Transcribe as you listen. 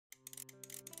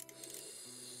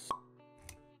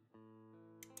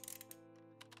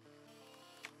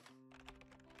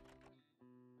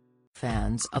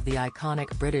Fans of the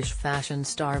iconic British fashion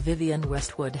star Vivienne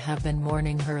Westwood have been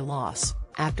mourning her loss,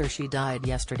 after she died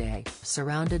yesterday,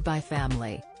 surrounded by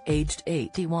family, aged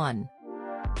 81.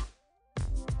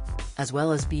 As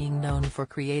well as being known for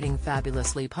creating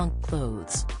fabulously punk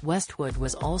clothes, Westwood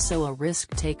was also a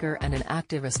risk-taker and an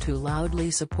activist who loudly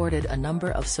supported a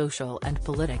number of social and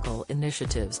political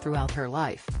initiatives throughout her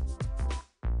life.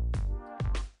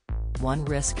 One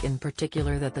risk in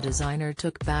particular that the designer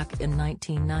took back in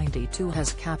 1992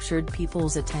 has captured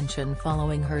people's attention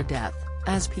following her death,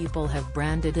 as people have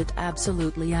branded it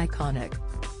absolutely iconic.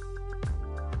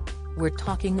 We're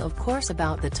talking of course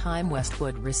about the time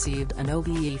Westwood received an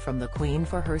OBE from the Queen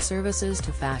for her services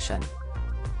to fashion.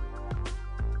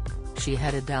 She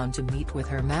headed down to meet with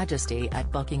Her Majesty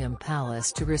at Buckingham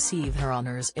Palace to receive her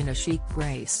honours in a chic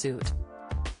grey suit.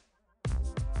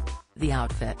 The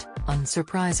outfit,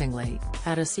 unsurprisingly,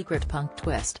 had a secret punk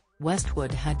twist.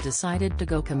 Westwood had decided to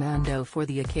go commando for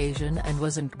the occasion and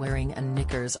wasn't wearing a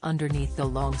knickers underneath the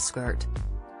long skirt.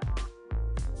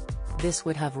 This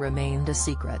would have remained a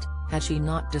secret, had she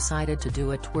not decided to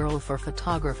do a twirl for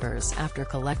photographers after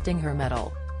collecting her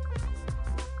medal.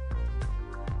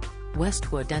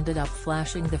 Westwood ended up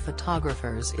flashing the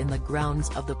photographers in the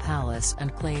grounds of the palace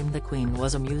and claimed the Queen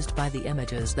was amused by the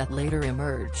images that later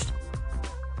emerged.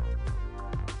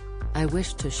 "I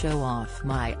wished to show off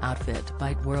my outfit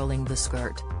by twirling the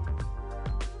skirt.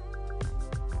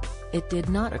 It did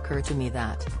not occur to me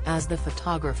that, as the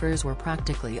photographers were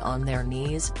practically on their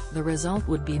knees, the result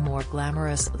would be more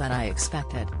glamorous than I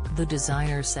expected," the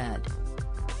designer said.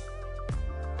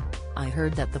 "I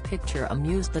heard that the picture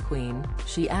amused the Queen,"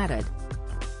 she added.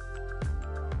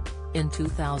 In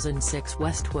 2006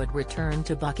 Westwood returned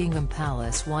to Buckingham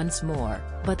Palace once more,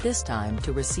 but this time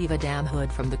to receive a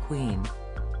damehood from the Queen.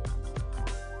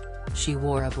 She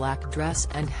wore a black dress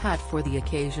and hat for the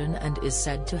occasion and is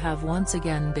said to have once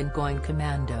again been going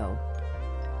commando.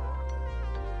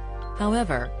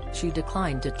 However, she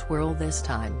declined to twirl this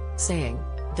time, saying,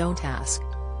 "Don't ask.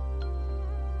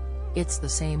 It's the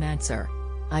same answer.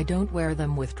 I don't wear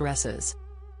them with dresses.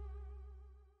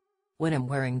 When I'm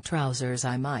wearing trousers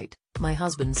I might, my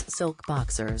husband's silk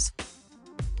boxers."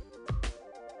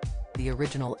 The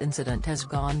original incident has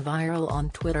gone viral on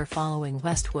Twitter following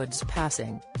Westwood's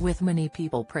passing, with many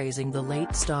people praising the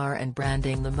late star and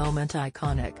branding the moment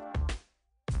iconic.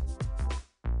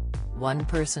 One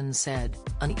person said,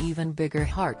 "An even bigger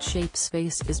heart-shaped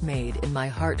space is made in my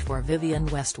heart for Vivienne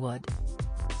Westwood.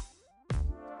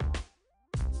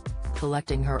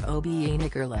 Collecting her OBE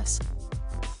knickerless.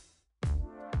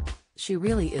 She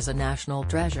really is a national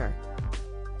treasure."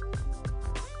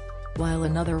 While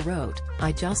another wrote,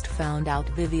 "I just found out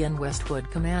Vivienne Westwood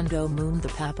commando mooned the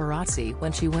paparazzi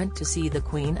when she went to see the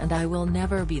Queen and I will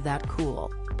never be that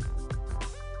cool.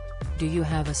 Do you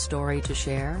have a story to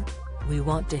share? We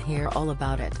want to hear all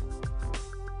about it.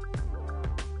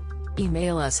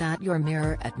 Email us at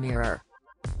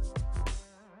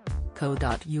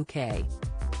yourmirror@mirror.co.uk."